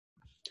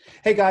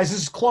Hey guys,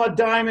 this is Claude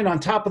Diamond on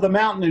top of the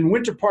mountain in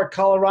Winter Park,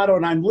 Colorado,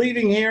 and I'm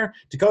leaving here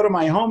to go to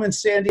my home in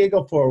San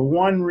Diego for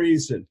one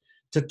reason,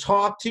 to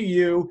talk to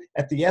you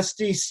at the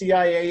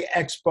SDCIA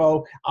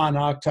Expo on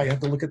October, I have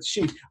to look at the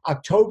sheet,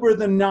 October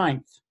the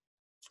 9th.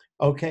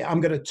 Okay,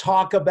 I'm going to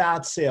talk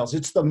about sales.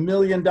 It's the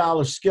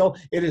million-dollar skill.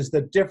 It is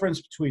the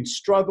difference between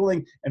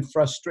struggling and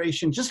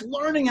frustration. Just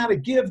learning how to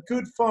give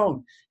good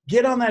phone.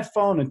 Get on that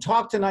phone and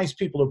talk to nice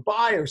people, to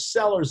buyers,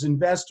 sellers,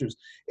 investors.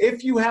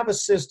 If you have a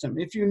system,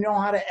 if you know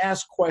how to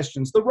ask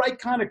questions, the right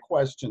kind of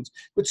questions,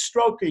 with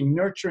stroking,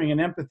 nurturing, and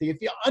empathy, if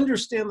you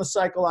understand the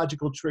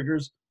psychological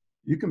triggers,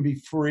 you can be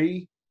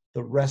free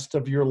the rest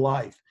of your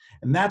life.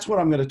 And that's what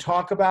I'm going to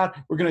talk about.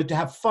 We're going to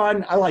have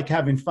fun. I like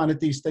having fun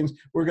at these things.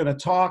 We're going to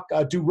talk,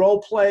 do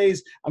role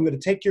plays. I'm going to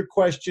take your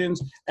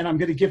questions, and I'm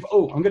going to give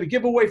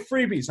away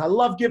freebies. I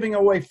love giving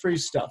away free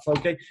stuff,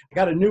 okay? I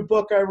got a new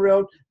book I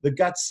wrote, The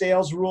Gut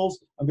Sales Rules.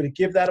 I'm going to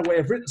give that away.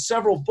 I've written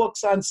several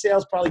books on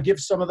sales, probably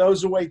give some of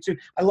those away too.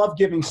 I love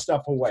giving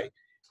stuff away.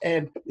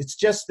 And it's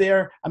just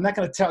there. I'm not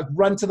going to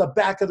run to the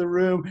back of the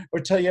room or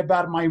tell you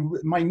about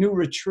my new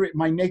retreat,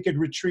 my naked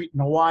retreat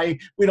in Hawaii.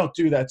 We don't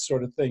do that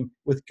sort of thing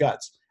with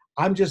Guts.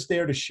 I'm just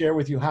there to share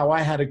with you how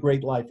I had a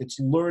great life. It's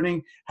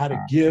learning how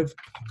to give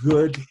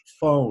good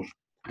phone.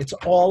 It's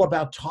all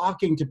about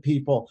talking to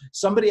people.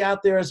 Somebody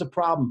out there has a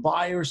problem,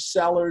 buyers,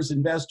 sellers,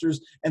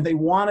 investors, and they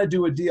want to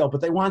do a deal,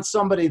 but they want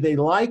somebody they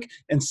like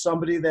and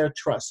somebody they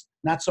trust.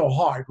 Not so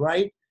hard,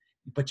 right?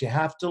 But you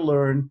have to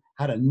learn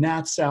how to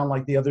not sound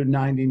like the other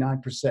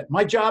 99%.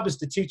 My job is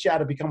to teach you how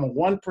to become a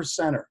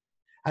 1%er,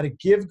 how to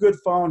give good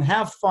phone,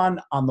 have fun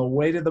on the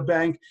way to the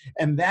bank.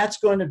 And that's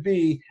going to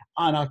be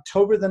on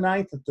October the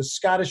 9th at the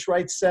Scottish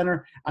Rite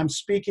Center. I'm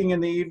speaking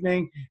in the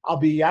evening. I'll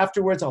be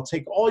afterwards. I'll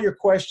take all your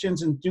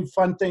questions and do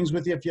fun things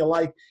with you if you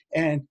like.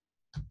 And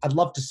I'd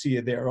love to see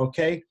you there,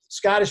 okay?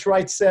 Scottish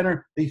Rite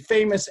Center, the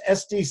famous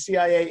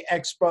SDCIA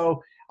Expo,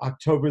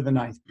 October the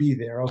 9th. Be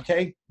there,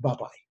 okay?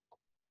 Bye-bye.